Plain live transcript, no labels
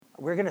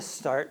we're going to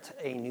start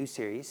a new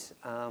series,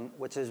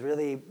 which is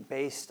really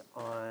based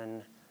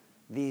on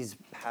these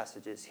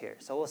passages here.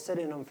 So we'll sit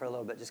in them for a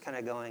little bit, just kind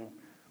of going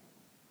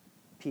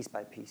piece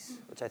by piece,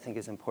 which I think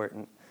is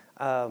important.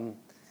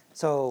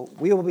 So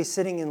we will be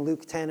sitting in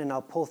Luke 10, and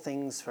I'll pull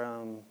things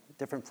from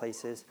different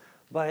places.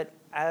 But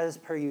as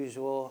per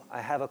usual,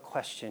 I have a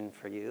question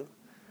for you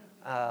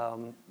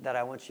that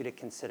I want you to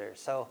consider.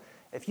 So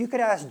if you could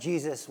ask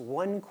Jesus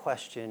one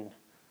question,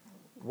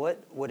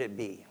 what would it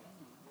be?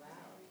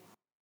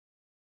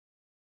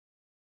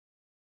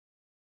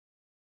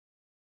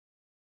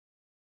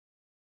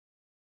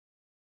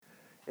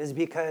 Is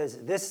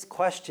because this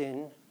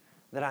question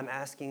that I'm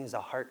asking is a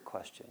heart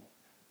question.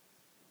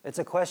 It's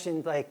a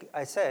question, like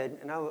I said,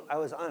 and I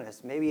was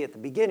honest. Maybe at the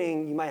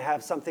beginning, you might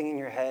have something in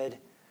your head,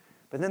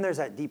 but then there's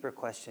that deeper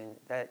question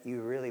that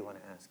you really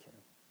want to ask him.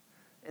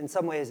 In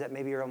some ways that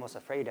maybe you're almost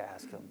afraid to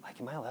ask him.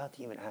 Like, am I allowed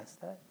to even ask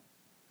that?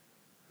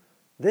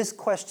 This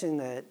question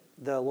that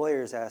the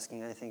lawyer is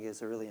asking, I think,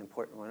 is a really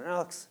important one. And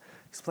I'll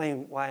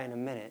explain why in a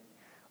minute.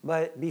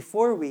 But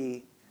before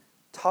we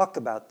talk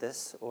about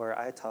this, or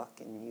I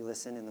talk and you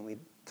listen, and then we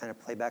kind of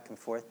play back and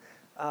forth,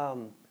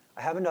 I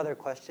have another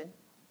question.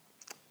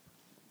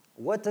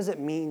 What does it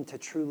mean to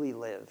truly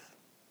live?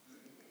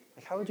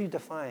 Like, how would you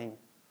define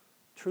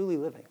truly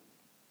living?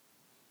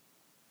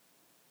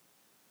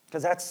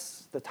 Because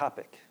that's the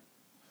topic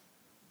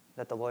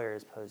that the lawyer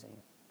is posing.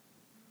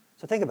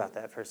 So think about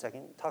that for a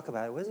second. Talk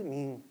about it. What does it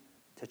mean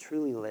to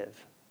truly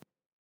live?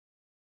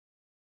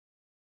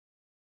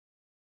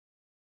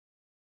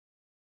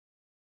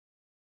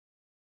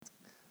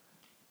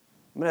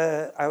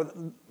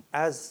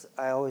 As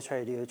I always try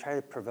to do, try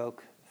to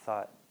provoke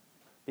thought.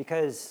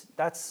 Because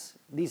that's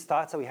these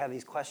thoughts that we have,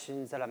 these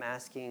questions that I'm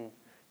asking,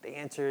 the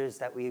answers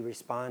that we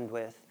respond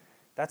with,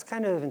 that's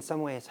kind of in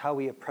some ways how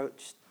we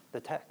approach the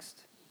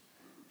text.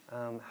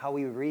 How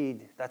we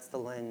read, that's the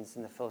lens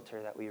and the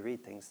filter that we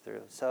read things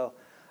through. So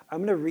I'm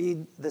going to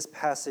read this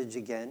passage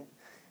again,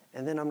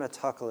 and then I'm going to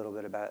talk a little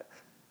bit about it.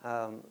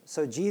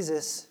 So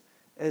Jesus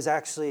is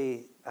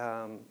actually,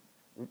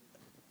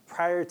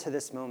 prior to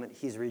this moment,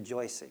 he's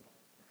rejoicing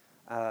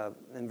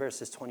in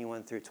verses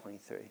 21 through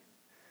 23.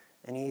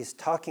 And he's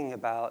talking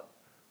about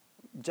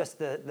just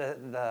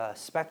the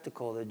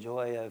spectacle, the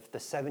joy of the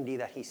 70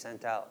 that he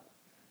sent out,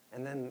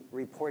 and then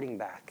reporting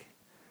back.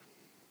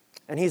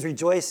 And he's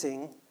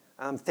rejoicing,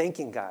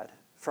 thanking God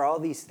for all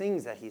these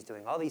things that he's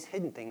doing, all these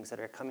hidden things that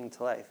are coming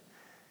to life.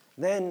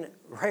 Then,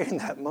 right in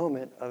that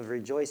moment of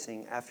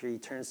rejoicing, after he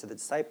turns to the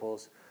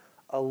disciples,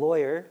 a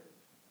lawyer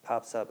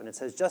pops up, and it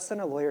says, just then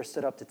a lawyer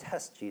stood up to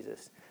test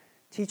Jesus.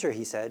 Teacher,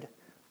 he said,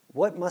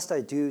 what must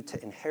I do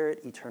to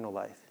inherit eternal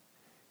life?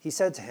 He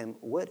said to him,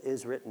 what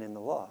is written in the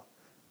law?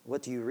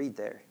 What do you read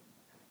there?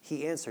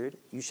 He answered,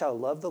 you shall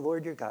love the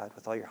Lord your God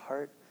with all your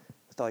heart,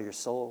 with all your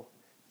soul,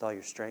 with all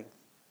your strength,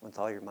 with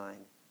all your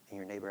mind, and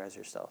your neighbor as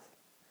yourself.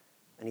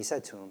 And he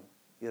said to him,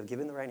 you have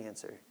given the right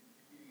answer.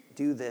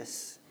 Do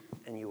this,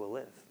 and you will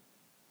live.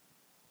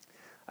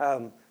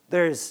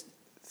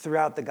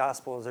 Throughout the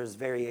Gospels, there's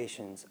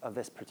variations of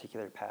this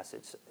particular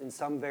passage. In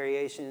some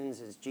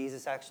variations, is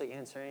Jesus actually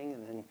answering,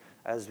 and then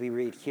as we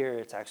read here,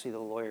 it's actually the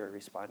lawyer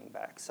responding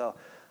back. So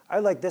I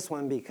like this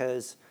one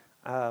because,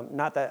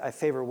 not that I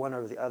favor one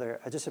over the other,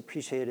 I just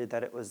appreciated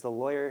that it was the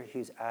lawyer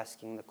who's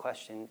asking the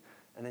question,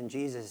 and then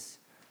Jesus,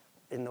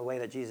 in the way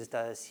that Jesus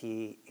does,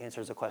 he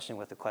answers a question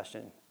with a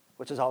question,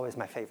 which is always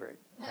my favorite,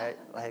 right?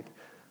 Like,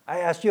 I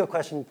asked you a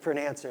question for an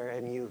answer,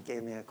 and you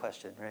gave me a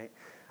question, right?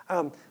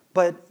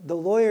 But the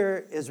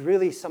lawyer is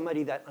really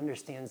somebody that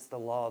understands the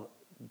law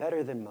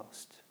better than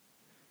most.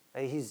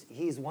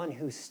 He's one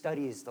who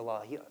studies the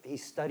law. He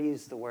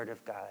studies the Word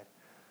of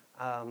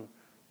God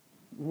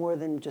more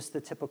than just the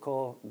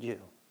typical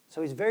Jew.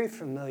 So he's very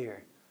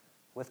familiar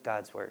with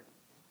God's Word.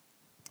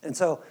 And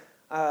so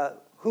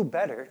who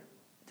better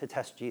to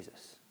test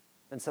Jesus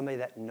than somebody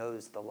that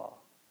knows the law?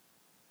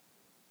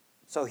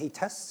 So he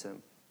tests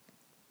him.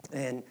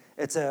 And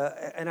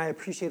I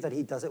appreciate that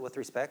he does it with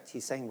respect.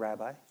 He's saying,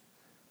 Rabbi,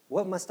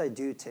 what must I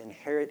do to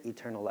inherit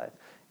eternal life?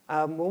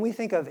 When we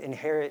think of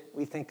inherit,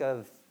 we think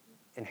of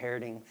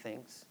inheriting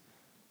things,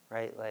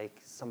 right?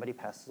 Like somebody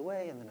passes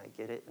away and then I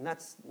get it. And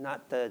that's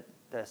not the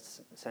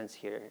sense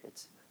here.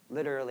 It's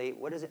literally,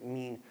 what does it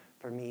mean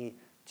for me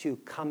to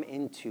come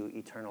into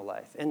eternal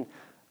life? And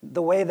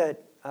the way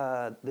that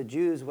the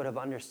Jews would have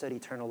understood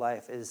eternal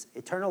life is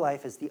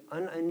the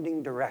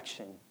unending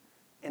direction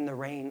in the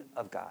reign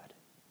of God.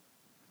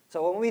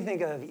 So when we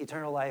think of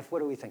eternal life, what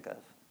do we think of?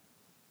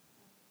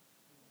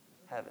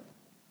 Heaven.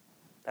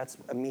 That's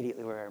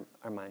immediately where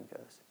our mind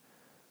goes.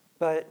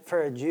 But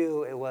for a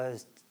Jew, it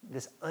was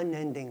this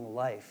unending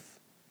life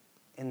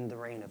in the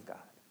reign of God.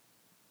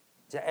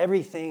 So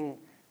everything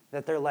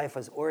that their life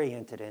was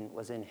oriented in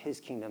was in his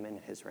kingdom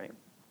and his reign.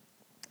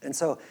 And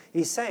so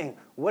he's saying,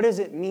 what does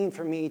it mean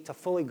for me to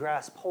fully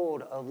grasp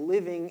hold of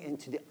living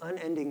into the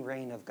unending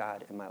reign of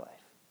God in my life?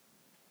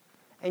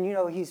 And,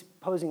 he's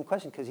posing a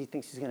question because he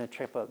thinks he's going to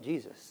trip up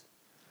Jesus.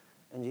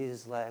 And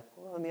Jesus is like,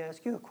 well, let me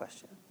ask you a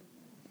question.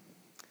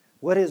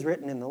 What is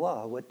written in the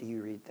law? What do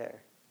you read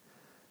there?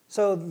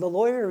 So the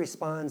lawyer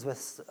responds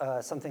with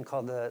something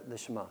called the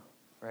Shema,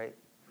 right?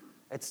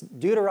 It's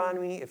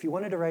Deuteronomy. If you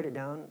wanted to write it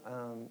down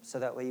so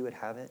that way you would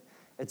have it,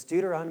 it's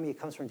Deuteronomy. It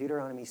comes from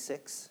Deuteronomy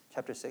 6,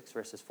 chapter 6,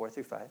 verses 4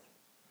 through 5.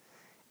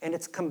 And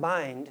it's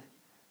combined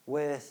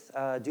with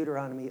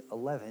Deuteronomy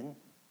 11,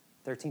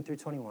 13 through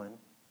 21,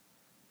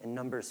 and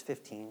Numbers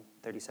 15,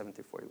 37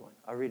 through 41.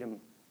 I'll read them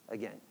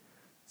again.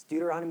 It's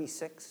Deuteronomy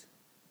 6,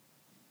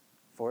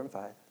 4 and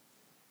 5.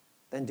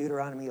 Then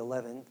Deuteronomy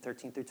 11,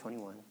 13 through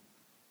 21.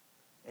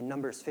 And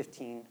Numbers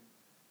 15,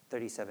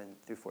 37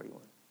 through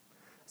 41.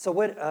 So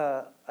what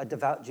a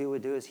devout Jew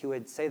would do is he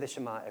would say the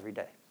Shema every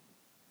day.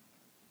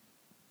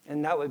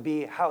 And that would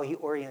be how he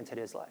oriented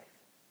his life.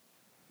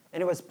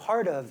 And it was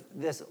part of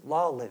this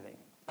law living.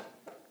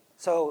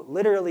 So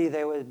literally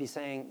they would be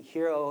saying,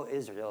 "Hear, O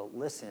Israel,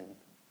 listen."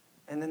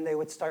 And then they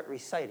would start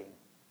reciting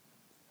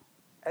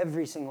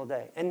every single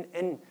day.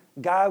 And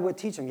God would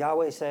teach them.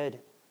 Yahweh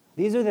said,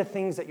 these are the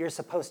things that you're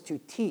supposed to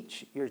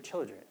teach your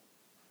children.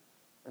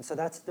 And so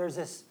there's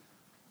this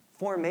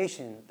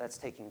formation that's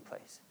taking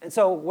place. And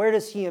so where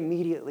does he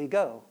immediately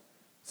go?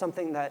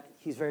 Something that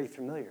he's very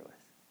familiar with.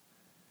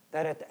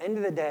 That at the end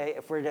of the day,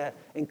 if we're to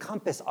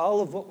encompass all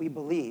of what we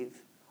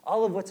believe,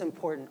 all of what's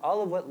important,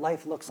 all of what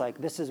life looks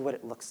like, this is what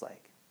it looks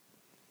like.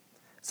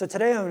 So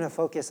today I'm going to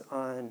focus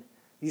on,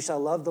 you shall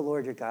love the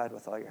Lord your God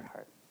with all your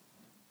heart.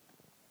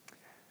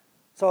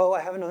 So I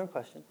have another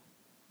question.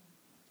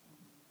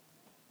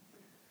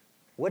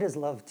 What is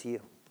love to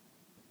you?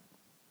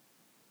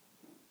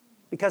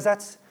 Because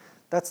that's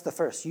the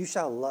first. You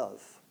shall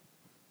love.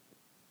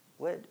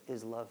 What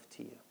is love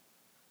to you?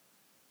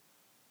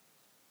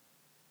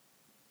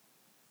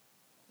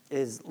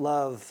 Is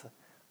love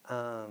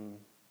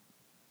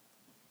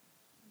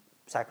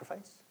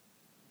sacrifice?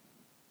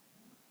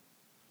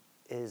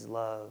 Is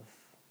love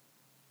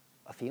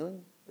a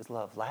feeling? Is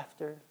love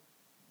laughter?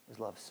 Is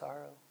love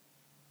sorrow?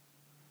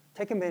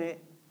 Take a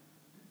minute,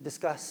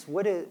 discuss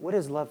what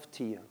is love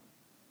to you?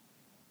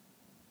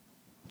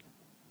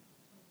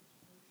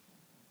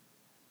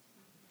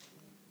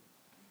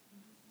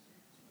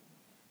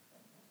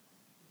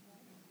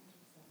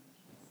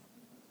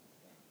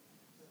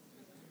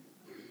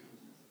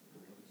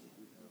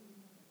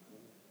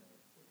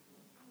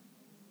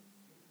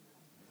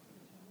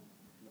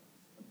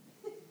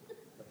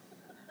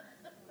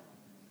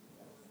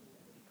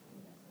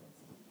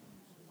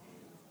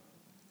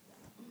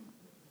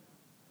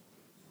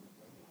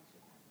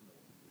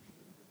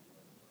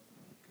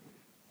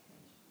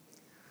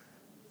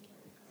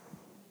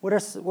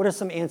 What are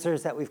some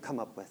answers that we've come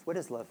up with? What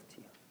is love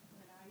to you?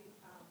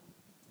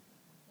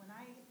 When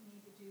I need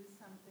to do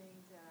something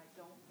that I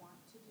don't want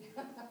to do,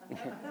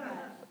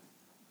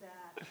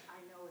 that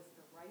I know is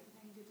the right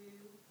thing to do,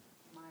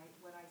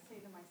 what I say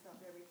to myself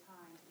every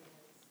time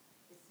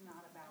is, it's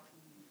not about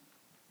me.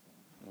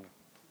 And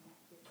that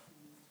gets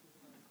me to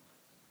the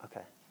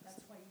Okay.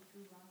 That's why you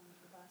threw Ron under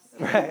the bus.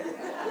 Right.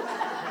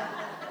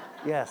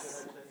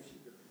 Yes.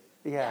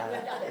 Yeah,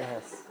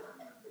 yes.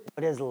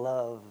 What is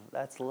love?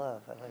 That's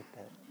love. I like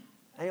that.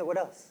 And what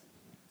else?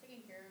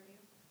 Taking care of you.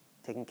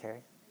 Taking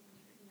care.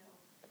 Making sure,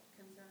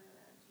 concern or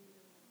attitude,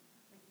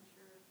 making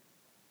sure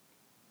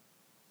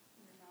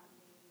you're not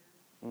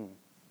needy.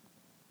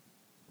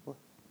 Well,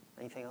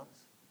 anything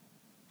else?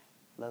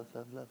 Love,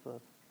 love, love,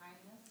 love.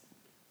 Kindness.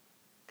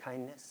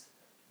 Kindness.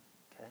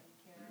 Okay.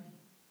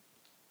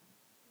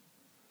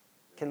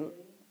 Caring.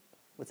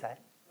 What's that?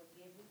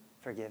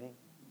 Forgiving.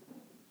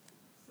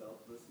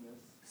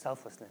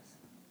 Selflessness.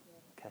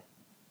 Okay.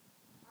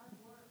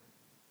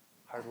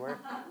 Hard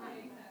work.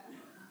 Doing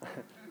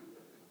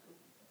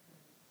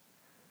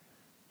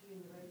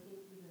the right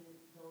thing even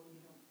though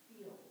you don't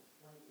feel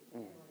like it.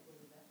 Kind of like what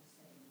Yvette was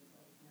saying. It's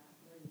like not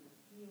letting your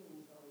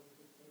feelings always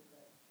dictate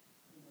that,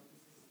 this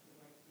is the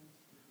right thing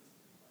to do.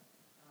 This is what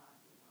God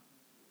would want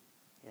me to do.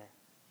 Yeah.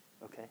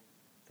 Okay.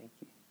 Thank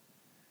you.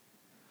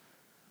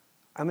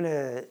 I'm going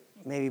to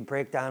maybe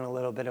break down a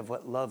little bit of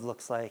what love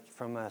looks like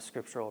from a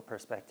scriptural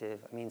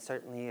perspective. I mean,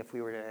 certainly if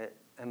we were to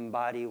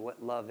embody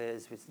what love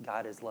is,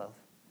 God is love.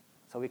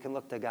 So we can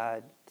look to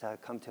God to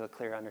come to a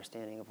clear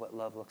understanding of what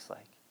love looks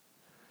like.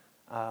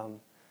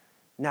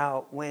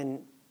 Now,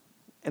 when,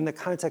 in the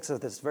context of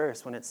this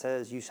verse, when it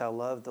says, you shall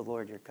love the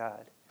Lord your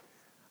God,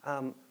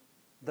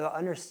 the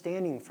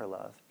understanding for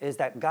love is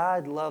that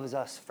God loves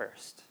us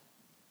first,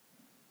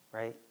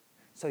 right?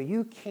 So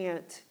you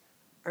can't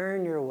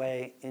earn your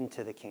way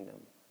into the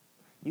kingdom.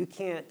 You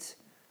can't,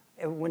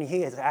 when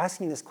he is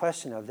asking this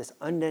question of this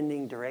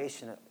unending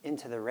duration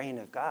into the reign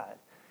of God,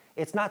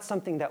 it's not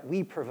something that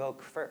we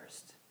provoke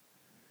first.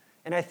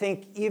 And I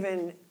think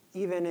even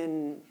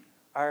in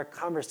our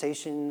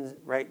conversations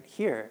right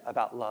here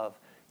about love,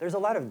 there's a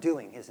lot of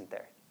doing, isn't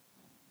there?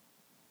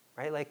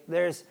 Right? Like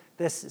there's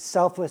this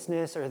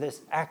selflessness or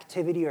this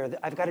activity or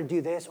I've got to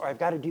do this or I've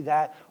got to do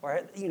that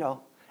or,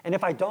 and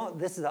if I don't,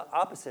 this is the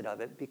opposite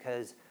of it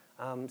because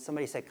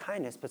somebody said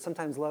kindness, but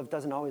sometimes love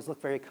doesn't always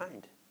look very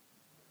kind,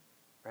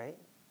 right?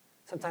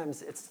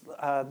 Sometimes it's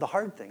the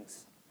hard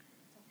things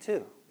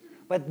too.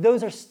 But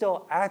those are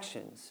still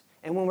actions.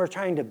 And when we're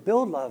trying to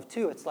build love,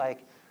 too, it's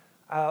like,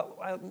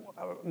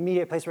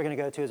 immediate place we're going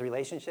to go to is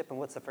relationship. And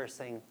what's the first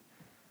thing?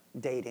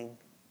 Dating.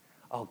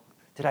 Oh,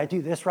 did I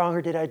do this wrong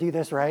or did I do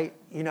this right?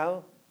 You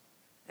know?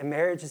 And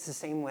marriage is the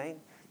same way.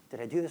 Did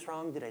I do this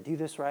wrong? Did I do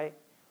this right?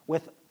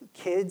 With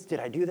kids, did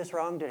I do this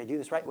wrong? Did I do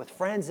this right? With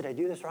friends, did I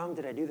do this wrong?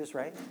 Did I do this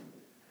right?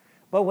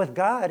 But with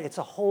God, it's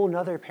a whole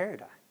nother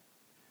paradigm.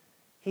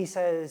 He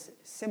says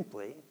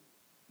simply,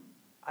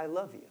 I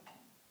love you.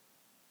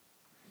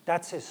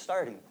 That's his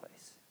starting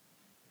place,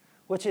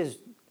 which is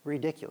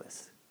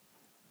ridiculous.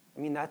 I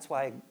mean, that's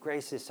why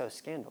grace is so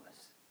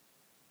scandalous,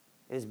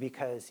 is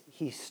because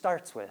he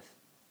starts with,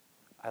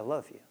 I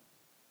love you.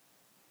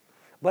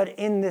 But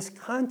in this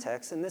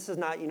context, and this is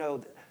not,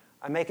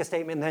 I make a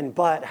statement and then,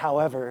 but,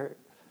 however,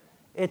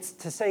 it's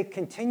to say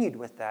continued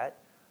with that,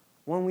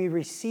 when we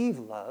receive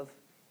love,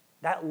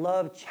 that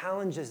love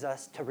challenges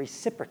us to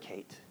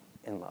reciprocate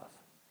in love.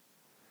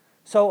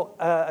 So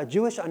a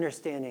Jewish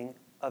understanding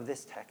of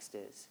this text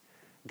is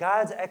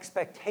God's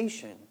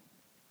expectation,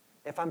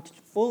 if I'm to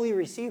fully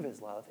receive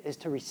his love, is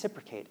to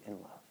reciprocate in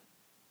love.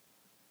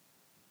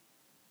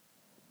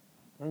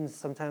 And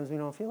sometimes we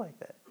don't feel like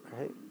that,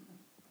 right?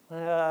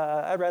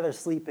 I'd rather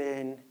sleep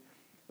in.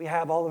 We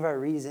have all of our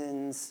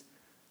reasons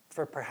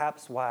for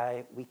perhaps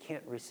why we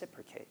can't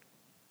reciprocate.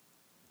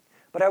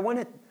 But I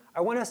want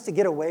us to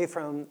get away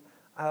from,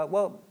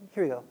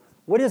 here we go.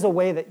 What is a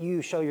way that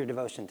you show your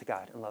devotion to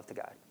God and love to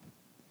God?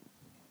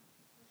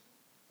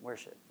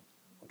 Worship.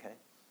 Okay.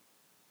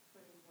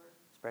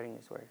 Spreading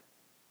his word.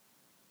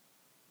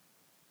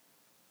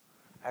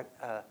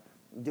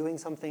 Doing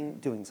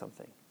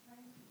something.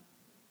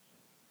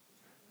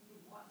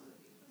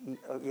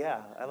 Oh,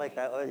 yeah, I like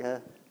that. Oh, yeah.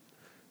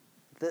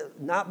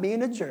 Not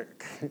being a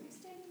jerk.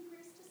 Extending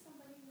grace to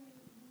somebody when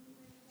you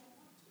really don't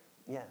want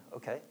to. Yeah,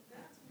 okay.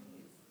 That's what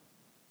it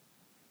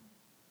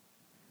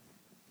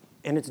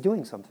is. And it's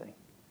doing something.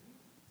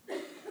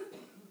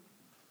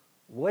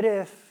 What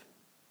if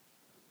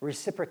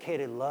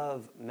reciprocated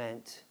love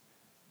meant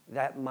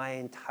that my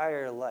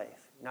entire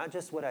life, not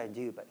just what I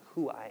do, but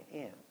who I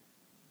am,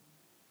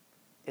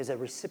 is a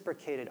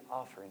reciprocated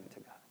offering to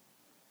God?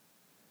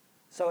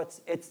 So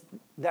it's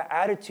the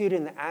attitude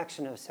and the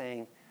action of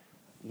saying,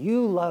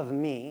 you love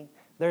me.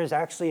 There's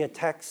actually a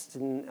text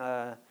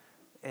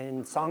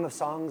in Song of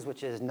Songs,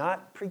 which is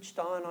not preached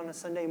on a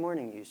Sunday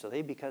morning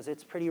usually, because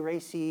it's pretty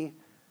racy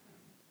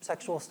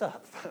sexual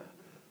stuff.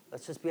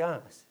 Let's just be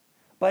honest.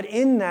 But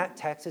in that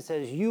text, it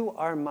says, you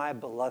are my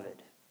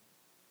beloved.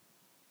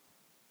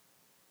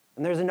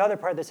 And there's another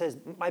part that says,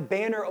 my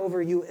banner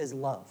over you is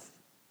love.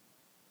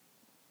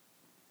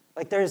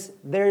 Like there's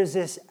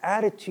this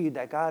attitude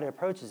that God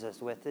approaches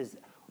us with, is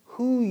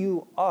who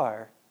you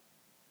are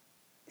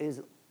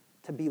is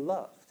to be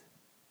loved.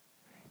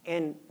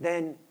 And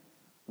then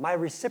my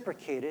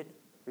reciprocated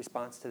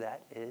response to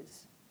that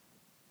is,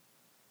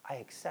 I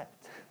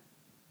accept.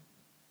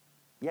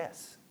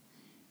 Yes.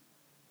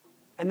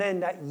 And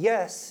then that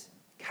yes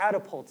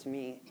catapults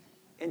me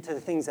into the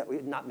things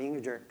that not being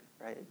a jerk,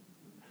 right?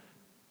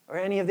 Or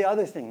any of the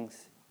other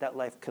things that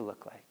life could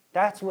look like.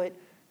 That's what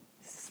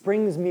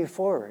springs me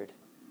forward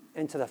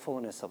into the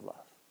fullness of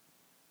love.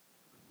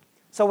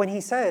 So when he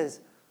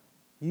says,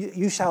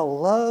 you shall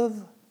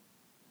love,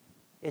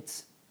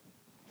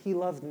 he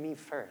loved me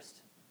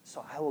first,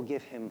 so I will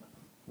give him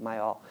my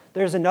all.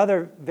 There's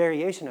another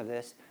variation of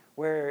this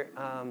where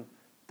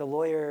the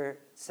lawyer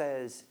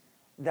says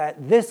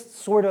that this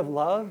sort of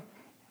love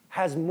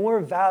has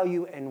more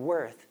value and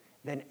worth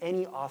than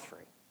any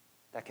offering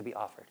that could be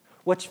offered.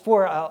 Which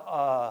for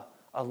a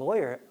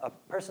lawyer, a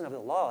person of the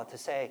law, to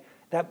say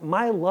that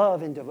my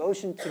love and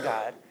devotion to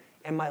God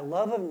and my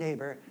love of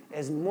neighbor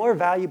is more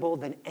valuable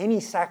than any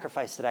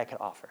sacrifice that I could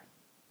offer.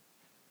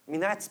 I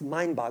mean, that's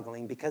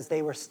mind-boggling because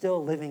they were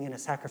still living in a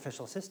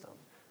sacrificial system.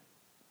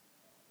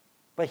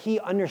 But he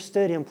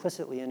understood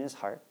implicitly in his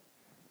heart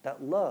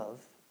that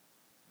love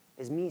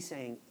is me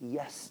saying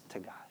yes to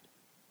God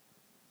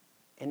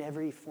in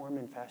every form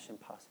and fashion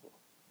possible.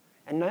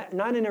 And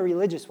not in a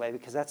religious way,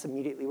 because that's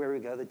immediately where we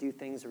go to do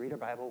things, to read our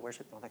Bible,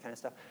 worship, all that kind of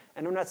stuff.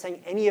 And I'm not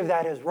saying any of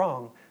that is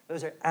wrong.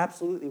 Those are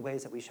absolutely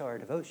ways that we show our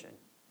devotion.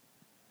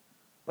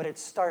 But it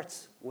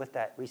starts with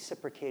that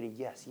reciprocated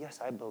yes. Yes,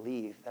 I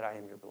believe that I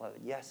am your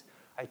beloved. Yes,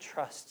 I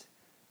trust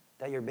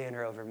that your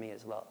banner over me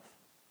is love.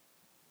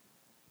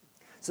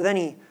 So then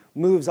he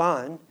moves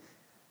on,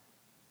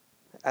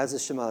 as the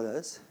Shema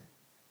does,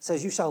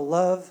 says, you shall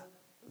love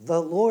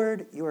the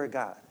Lord your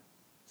God.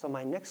 So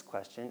my next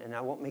question, and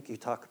I won't make you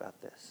talk about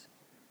this,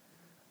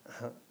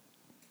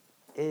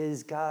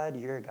 is God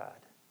your God?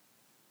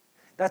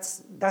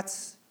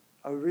 That's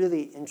a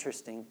really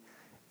interesting.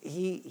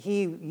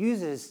 He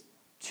uses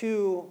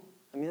two,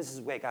 this is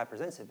the way God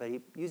presents it, but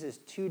he uses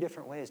two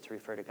different ways to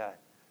refer to God.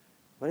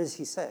 What does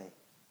he say?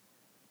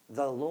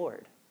 The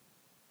Lord,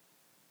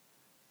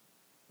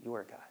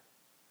 your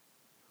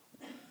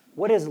God.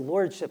 What does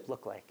lordship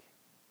look like?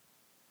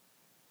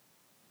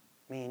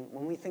 I mean,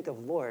 when we think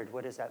of Lord,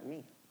 what does that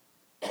mean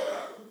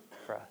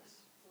for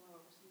us?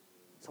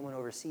 Someone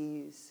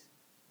oversees,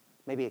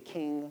 maybe a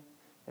king.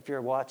 If you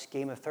watch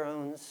Game of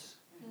Thrones,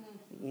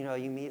 you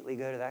immediately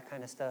go to that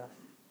kind of stuff,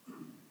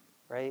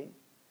 right?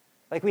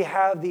 Like we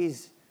have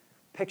these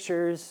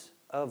pictures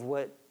of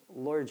what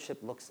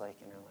lordship looks like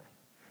in our life.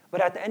 But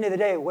at the end of the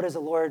day, what does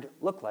the Lord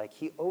look like?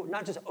 He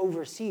not just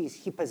oversees,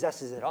 he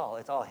possesses it all.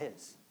 It's all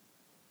his.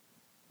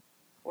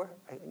 Or,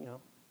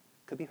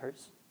 could be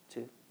hers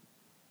too.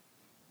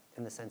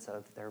 In the sense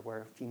of there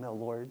were female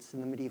lords in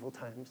the medieval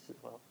times as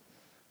well.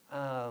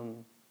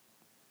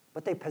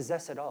 But they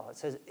possess it all. It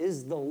says,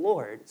 is the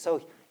Lord. So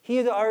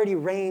he already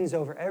reigns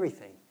over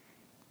everything.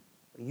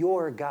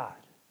 Your God.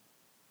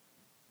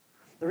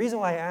 The reason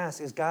why I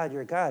ask, is God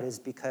your God, is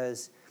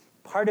because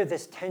part of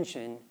this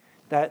tension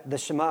that the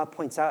Shema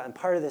points out, and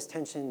part of this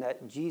tension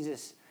that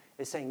Jesus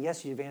is saying,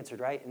 yes, you've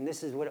answered right, and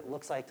this is what it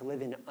looks like to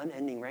live in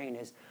unending reign,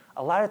 is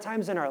a lot of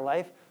times in our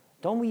life,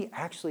 don't we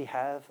actually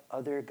have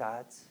other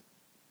gods?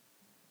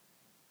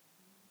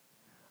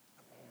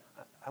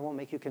 I won't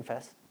make you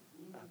confess.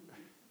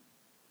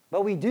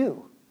 But we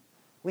do.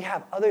 We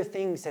have other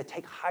things that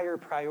take higher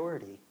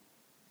priority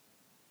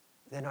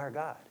than our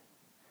God.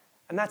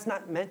 And that's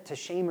not meant to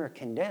shame or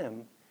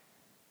condemn.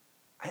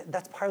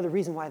 That's part of the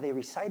reason why they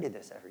recited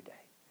this every day,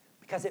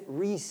 because it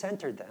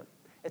recentered them.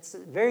 It's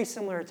very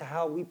similar to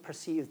how we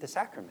perceive the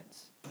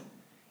sacraments.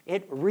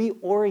 It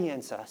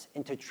reorients us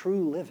into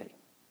true living.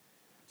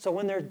 So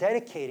when they're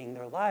dedicating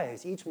their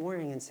lives each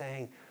morning and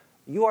saying,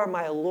 you are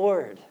my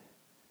Lord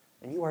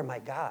and you are my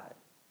God,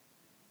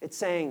 it's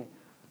saying,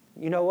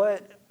 you know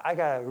what? I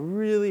got a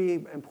really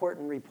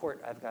important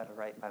report I've got to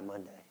write by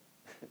Monday.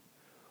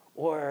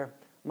 Or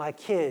my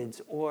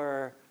kids,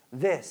 or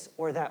this,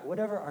 or that,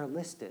 whatever our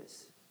list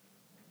is.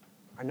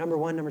 Our number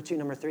 1, number 2,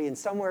 number 3, and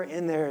somewhere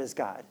in there is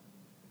God.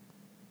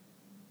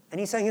 And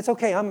he's saying, it's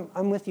okay,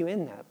 I'm with you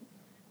in that.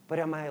 But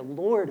am I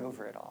Lord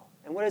over it all?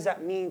 And what does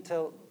that mean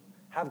to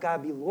have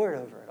God be Lord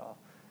over it all?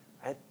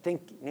 I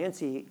think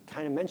Nancy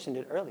kind of mentioned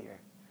it earlier.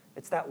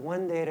 It's that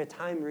one day at a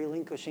time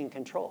relinquishing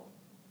control.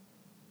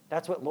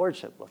 That's what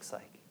lordship looks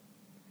like.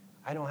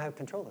 I don't have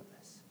control of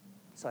this,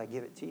 so I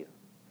give it to you.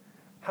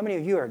 How many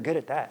of you are good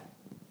at that?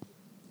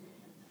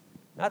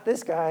 Not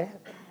this guy.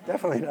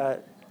 Definitely not.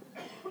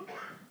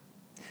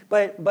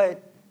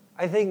 But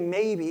I think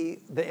maybe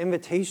the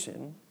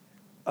invitation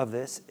of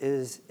this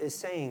is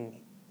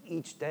saying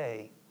each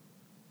day,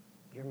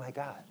 you're my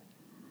God.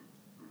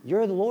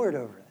 You're the Lord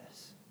over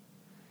this.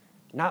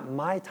 Not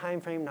my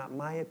time frame, not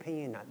my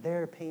opinion, not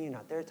their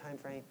time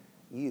frame,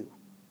 you.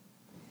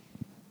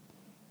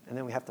 And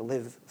then we have to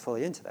live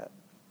fully into that.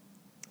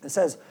 It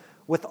says,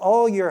 with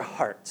all your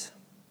heart.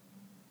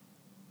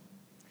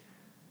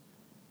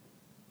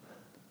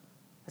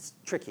 It's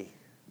tricky,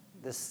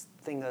 this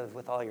thing of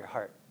with all your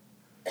heart.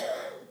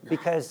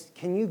 Because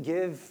can you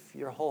give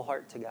your whole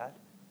heart to God?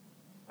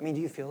 I mean,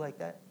 do you feel like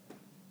that?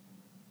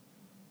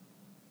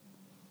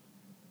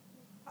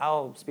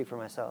 I'll speak for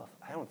myself.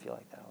 I don't feel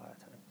like that a lot of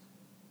times.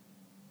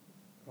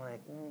 I'm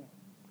like,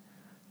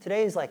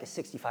 today is like a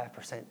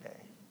 65% day.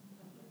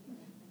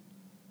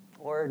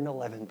 Or an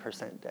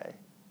 11% day.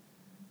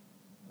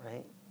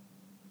 Right?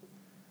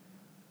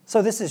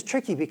 So this is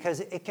tricky because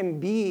it can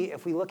be,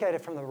 if we look at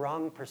it from the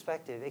wrong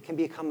perspective, it can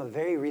become a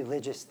very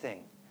religious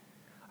thing.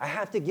 I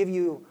have to give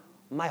you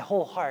my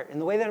whole heart.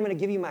 And the way that I'm going to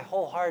give you my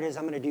whole heart is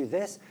I'm going to do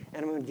this,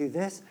 and I'm going to do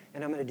this,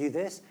 and I'm going to do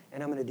this,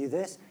 and I'm going to do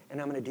this, and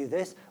I'm going to do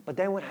this. But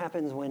then what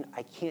happens when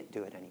I can't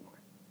do it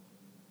anymore?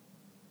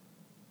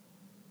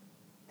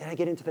 Then I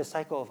get into the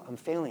cycle of I'm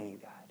failing you,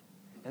 God.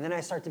 And then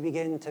I start to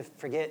begin to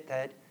forget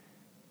that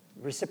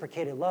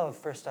reciprocated love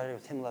first started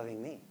with him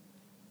loving me.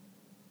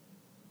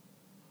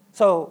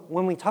 So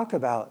when we talk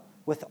about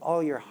with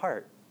all your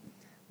heart,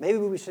 maybe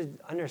we should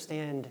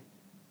understand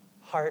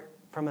heart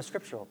from a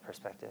scriptural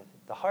perspective.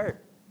 The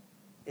heart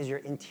is your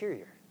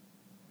interior.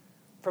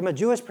 From a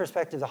Jewish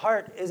perspective, the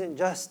heart isn't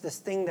just this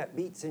thing that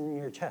beats in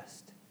your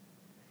chest.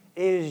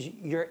 It is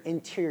your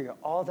interior,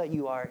 all that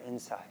you are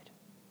inside.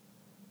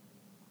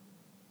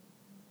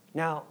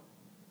 Now,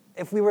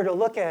 if we were to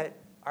look at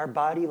our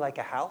body like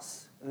a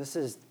house, and this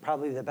is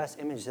probably the best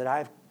image that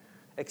I've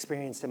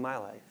experienced in my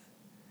life,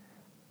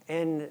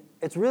 and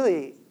it's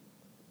really,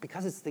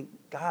 because it's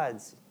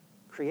God's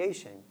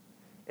creation,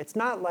 it's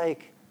not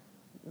like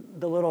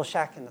the little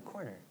shack in the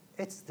corner.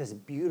 It's this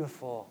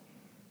beautiful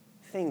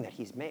thing that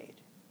he's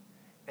made.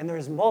 And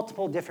there's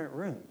multiple different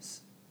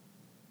rooms,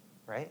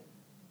 right?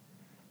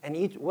 And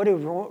what do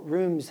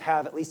rooms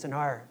have, at least in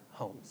our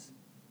homes?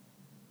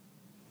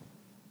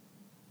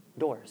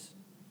 Doors,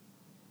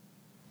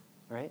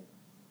 right?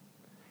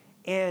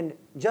 And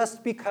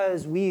just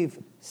because we've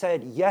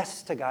said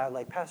yes to God,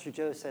 like Pastor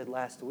Joe said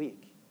last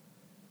week,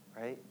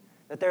 right?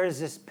 That there is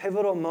this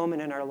pivotal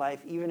moment in our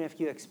life, even if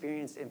you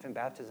experienced infant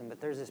baptism, but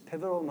there's this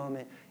pivotal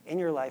moment in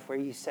your life where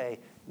you say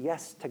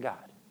yes to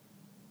God.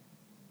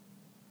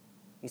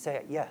 You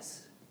say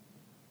yes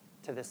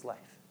to this life.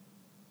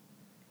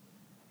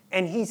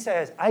 And he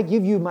says, I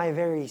give you my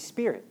very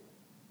spirit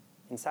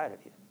inside of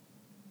you.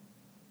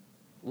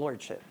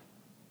 Lordship.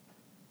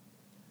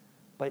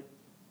 But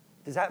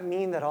does that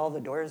mean that all the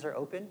doors are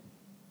open?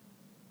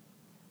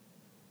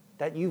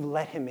 that you've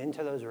let him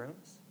into those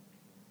rooms?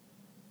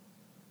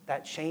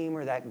 That shame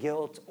or that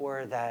guilt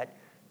or that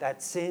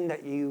sin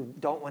that you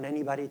don't want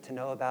anybody to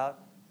know about?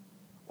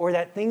 Or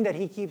that thing that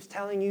he keeps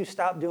telling you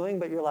stop doing,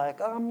 but you're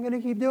like, oh, I'm going to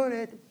keep doing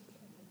it.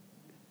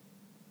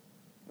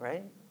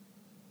 Right?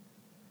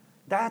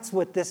 That's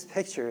what this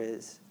picture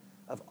is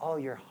of all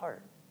your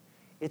heart.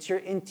 It's your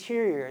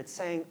interior. It's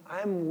saying,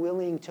 I'm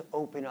willing to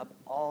open up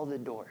all the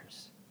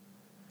doors.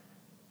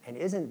 And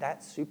isn't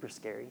that super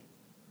scary?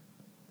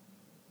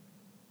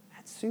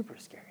 That's super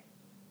scary.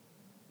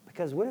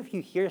 Because what if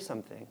you hear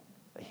something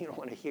that you don't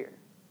want to hear?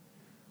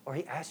 Or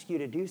he asks you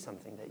to do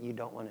something that you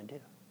don't want to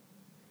do?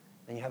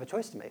 Then you have a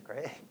choice to make,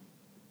 right?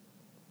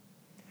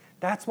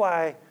 That's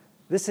why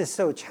this is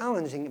so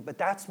challenging, but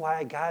that's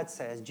why God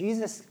says,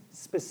 Jesus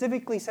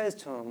specifically says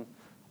to him,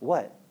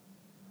 what?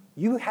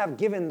 You have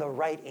given the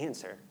right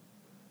answer.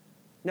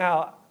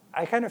 Now,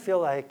 I kind of feel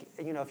like,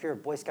 if you're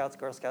Boy Scouts,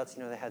 Girl Scouts,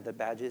 they had the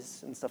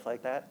badges and stuff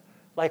like that.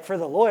 Like for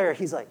the lawyer,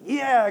 he's like,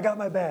 yeah, I got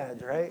my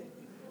badge, right?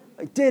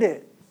 I did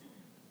it.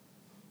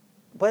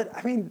 But,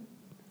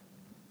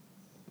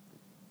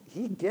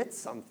 he gets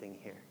something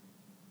here.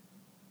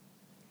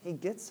 He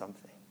gets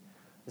something.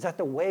 Is that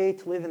the way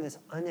to live in this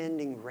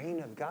unending reign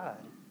of God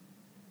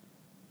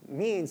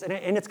means, and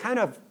it's kind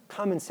of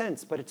common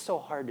sense, but it's so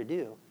hard to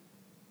do,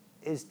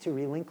 is to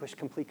relinquish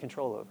complete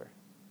control over,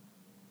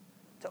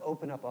 to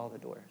open up all the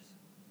doors.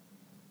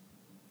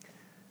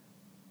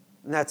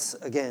 And that's,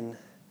 again,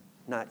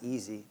 not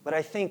easy. But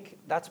I think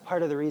that's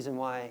part of the reason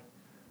why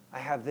I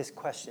have this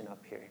question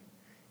up here.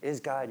 Is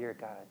God your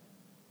God?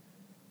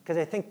 Because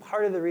I think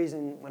part of the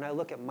reason when I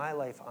look at my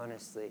life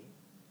honestly,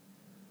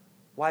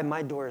 why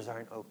my doors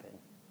aren't open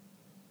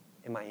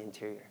in my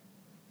interior,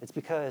 it's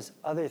because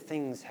other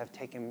things have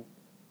taken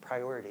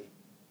priority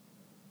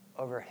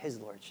over his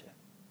lordship.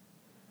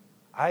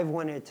 I've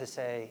wanted to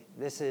say,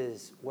 this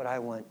is what I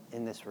want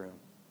in this room,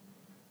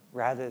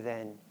 rather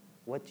than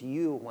what do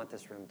you want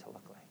this room to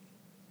look like?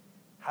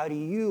 How do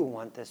you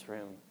want this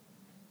room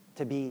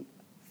to be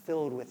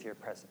filled with your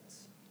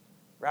presence?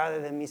 Rather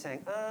than me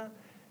saying,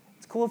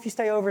 it's cool if you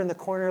stay over in the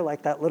corner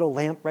like that little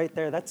lamp right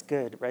there. That's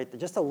good, right?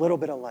 Just a little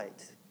bit of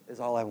light is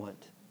all I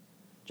want.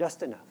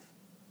 Just enough.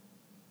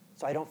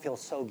 So I don't feel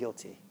so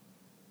guilty.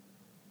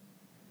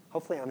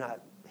 Hopefully I'm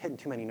not hitting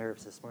too many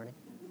nerves this morning.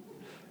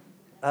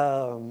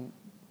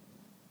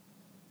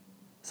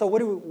 So what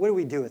do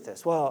we do with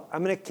this? Well,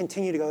 I'm going to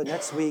continue to go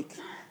next week.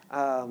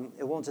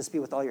 It won't just be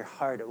with all your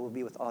heart. It will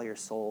be with all your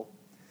soul.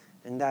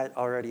 And that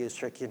already is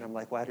tricky. And I'm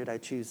like, why did I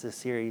choose this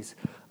series?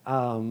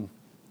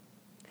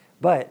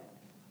 But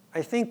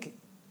I think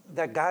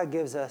that God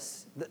gives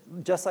us,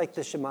 just like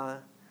the Shema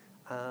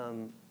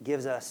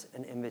gives us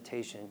an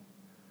invitation.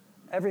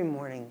 Every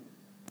morning,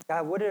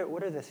 God, what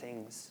are the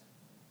things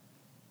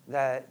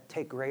that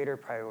take greater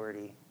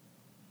priority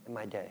in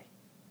my day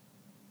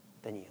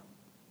than you?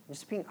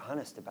 Just being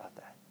honest about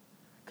that.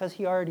 Because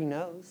he already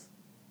knows.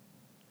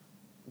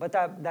 But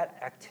that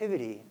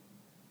activity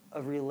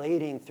of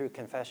relating through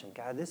confession,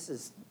 God, this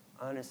is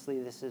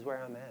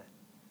where I'm at.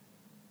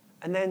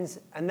 And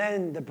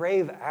then the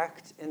brave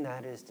act in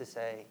that is to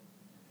say,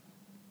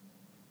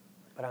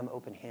 but I'm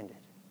open-handed.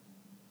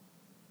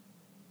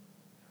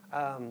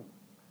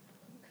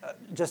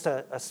 Just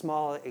a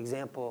small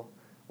example.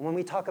 When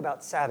we talk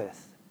about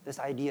Sabbath, this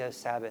idea of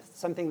Sabbath,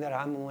 something that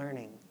I'm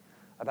learning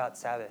about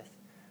Sabbath.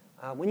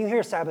 When you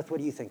hear Sabbath, what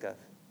do you think of?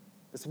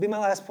 This will be my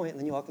last point, and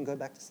then you all can go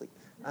back to sleep.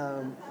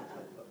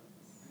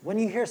 When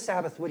you hear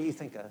Sabbath, what do you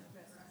think of?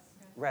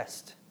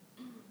 Rest.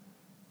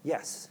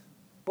 Yes.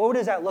 But what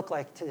does that look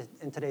like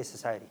in today's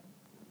society?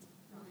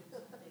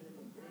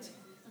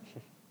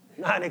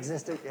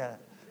 Non-existent, yeah.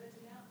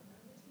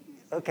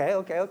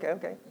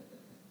 Okay.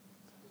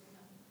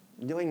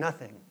 Doing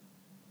nothing.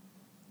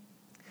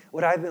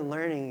 What I've been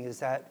learning is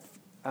that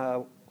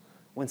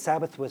when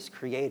Sabbath was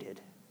created,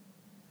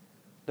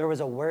 there was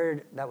a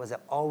word that was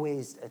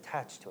always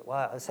attached to it.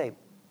 Well, I'd say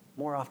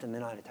more often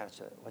than not attached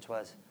to it, which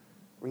was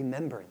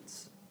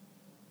remembrance.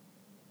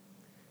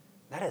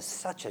 That is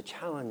such a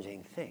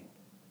challenging thing.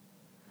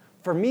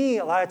 For me,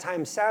 a lot of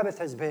times Sabbath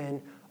has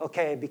been,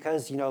 okay,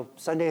 because,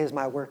 Sunday is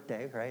my work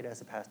day, right,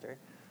 as a pastor.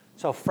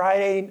 So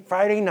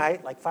Friday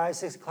night, like 5,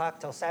 6 o'clock,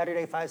 till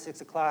Saturday, 5,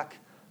 6 o'clock,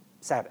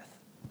 Sabbath.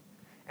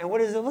 And what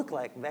does it look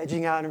like?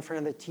 Vegging out in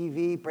front of the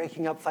TV,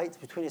 breaking up fights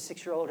between a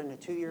 6-year-old and a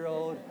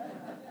 2-year-old,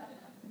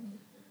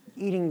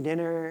 eating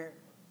dinner,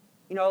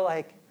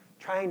 like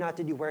trying not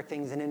to do work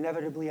things, and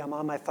inevitably I'm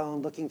on my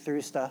phone looking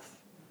through stuff,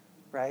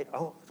 right?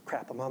 Oh,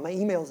 crap, I'm on my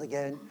emails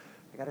again.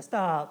 I got to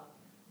stop,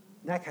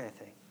 that kind of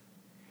thing.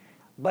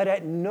 But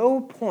at no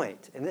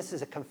point, and this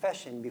is a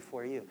confession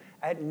before you,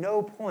 at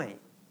no point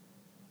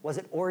was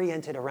it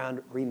oriented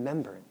around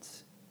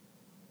remembrance.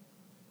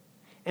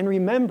 And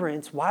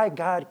remembrance, why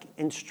God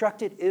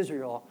instructed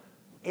Israel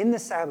in the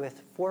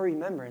Sabbath for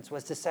remembrance,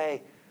 was to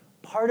say,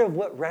 part of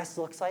what rest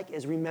looks like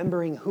is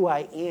remembering who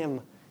I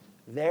am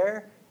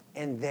there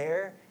and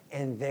there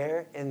and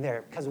there and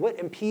there. Because what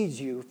impedes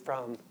you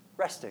from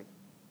resting?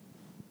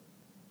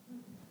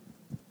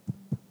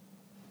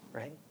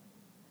 Right?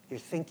 You're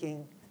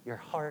thinking, your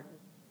heart.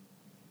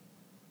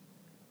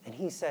 And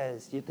he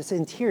says, this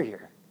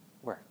interior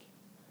work.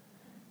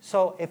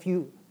 So if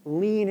you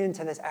lean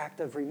into this act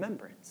of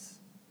remembrance,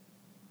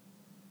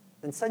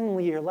 then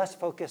suddenly you're less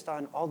focused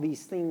on all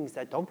these things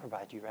that don't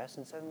provide you rest,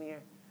 and suddenly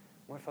you're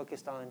more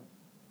focused on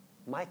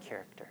my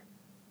character,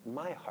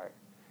 my heart.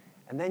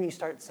 And then you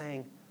start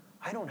saying,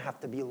 I don't have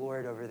to be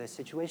Lord over this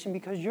situation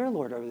because you're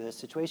Lord over this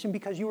situation,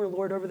 because you were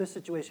Lord over this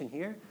situation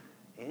here,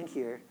 and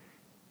here,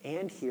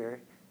 and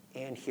here,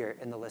 and here,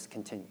 and the list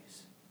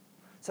continues.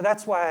 So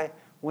that's why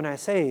when I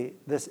say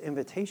this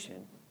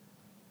invitation,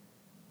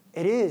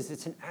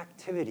 it's an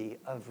activity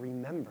of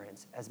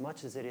remembrance as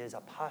much as it is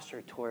a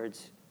posture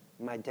towards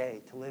my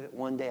day, to live it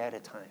one day at a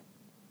time.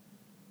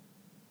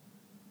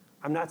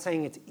 I'm not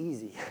saying it's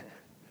easy.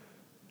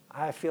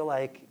 I feel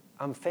like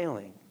I'm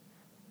failing.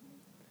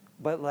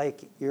 But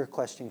like your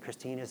question,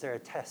 Christine, is there a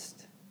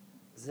test?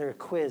 Is there a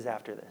quiz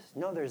after this?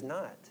 No, there's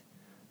not.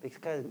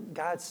 Because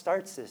God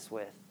starts this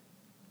with,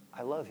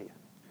 I love you.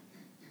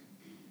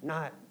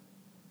 Not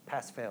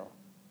pass, fail,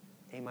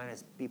 A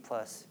minus, B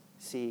plus,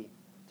 C,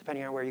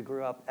 depending on where you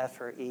grew up,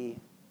 F or E,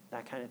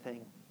 that kind of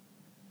thing.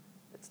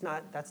 That's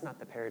not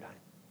the paradigm.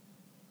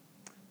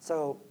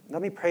 So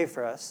let me pray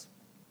for us.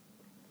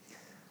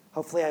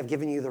 Hopefully I've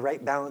given you the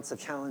right balance of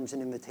challenge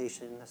and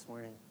invitation this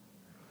morning.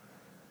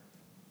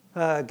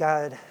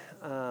 God,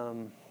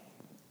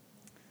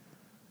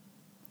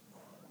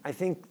 I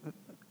think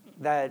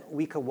that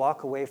we could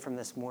walk away from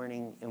this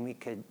morning and we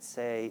could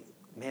say,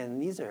 man,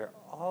 these are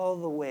all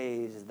the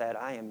ways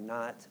that I am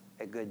not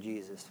a good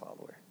Jesus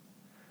follower,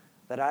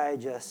 that I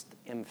just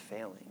am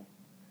failing,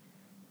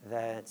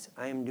 that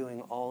I am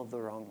doing all of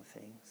the wrong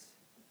things.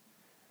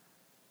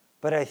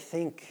 But I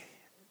think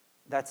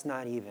that's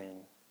not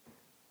even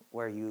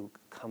where you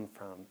come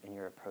from in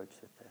your approach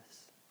with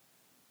this.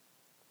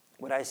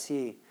 What I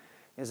see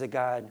is a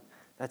God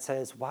that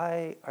says,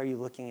 why are you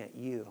looking at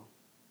you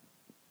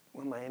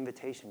when my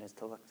invitation is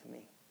to look to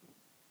me?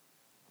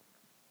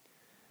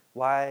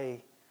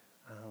 Why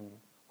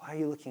are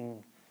you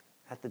looking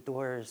at the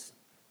doors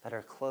that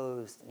are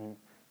closed and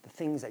the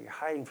things that you're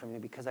hiding from me?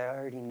 Because I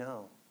already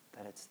know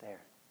that it's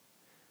there.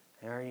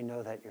 I already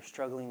know that you're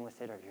struggling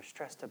with it, or you're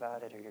stressed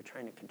about it, or you're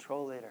trying to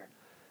control it, or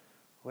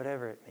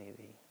whatever it may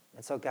be.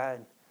 And so,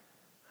 God,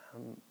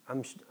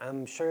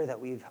 I'm sure that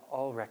we've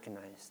all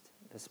recognized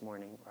this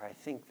morning, or I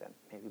think that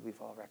maybe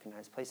we've all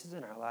recognized places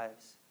in our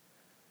lives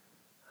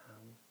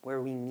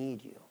where we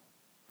need you.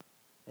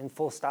 And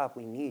full stop,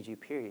 we need you,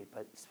 period.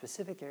 But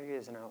specific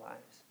areas in our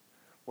lives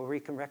where we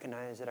can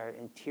recognize that our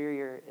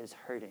interior is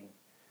hurting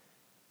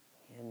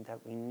and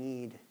that we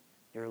need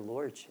your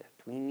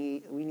lordship. We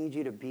need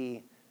you to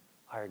be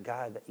our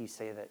God that you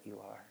say that you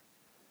are.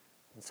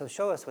 And so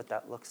show us what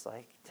that looks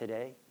like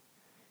today.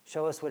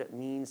 Show us what it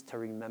means to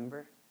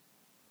remember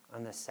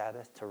on the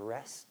Sabbath, to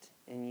rest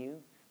in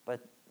you,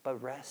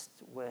 but rest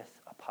with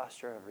a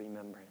posture of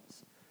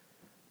remembrance,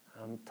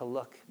 to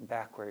look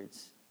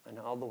backwards in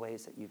all the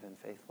ways that you've been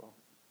faithful.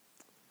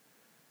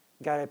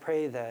 God, I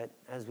pray that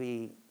as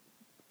we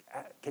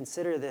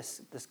consider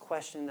this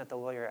question that the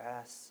lawyer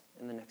asks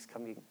in the next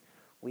coming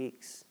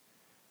weeks,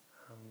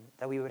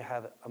 that we would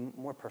have a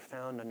more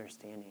profound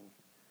understanding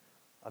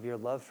of your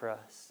love for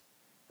us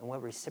and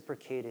what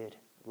reciprocated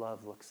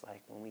love looks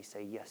like when we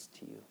say yes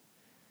to you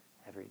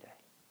every day.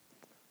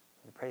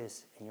 We pray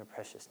this in your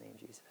precious name,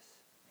 Jesus.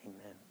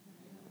 Amen.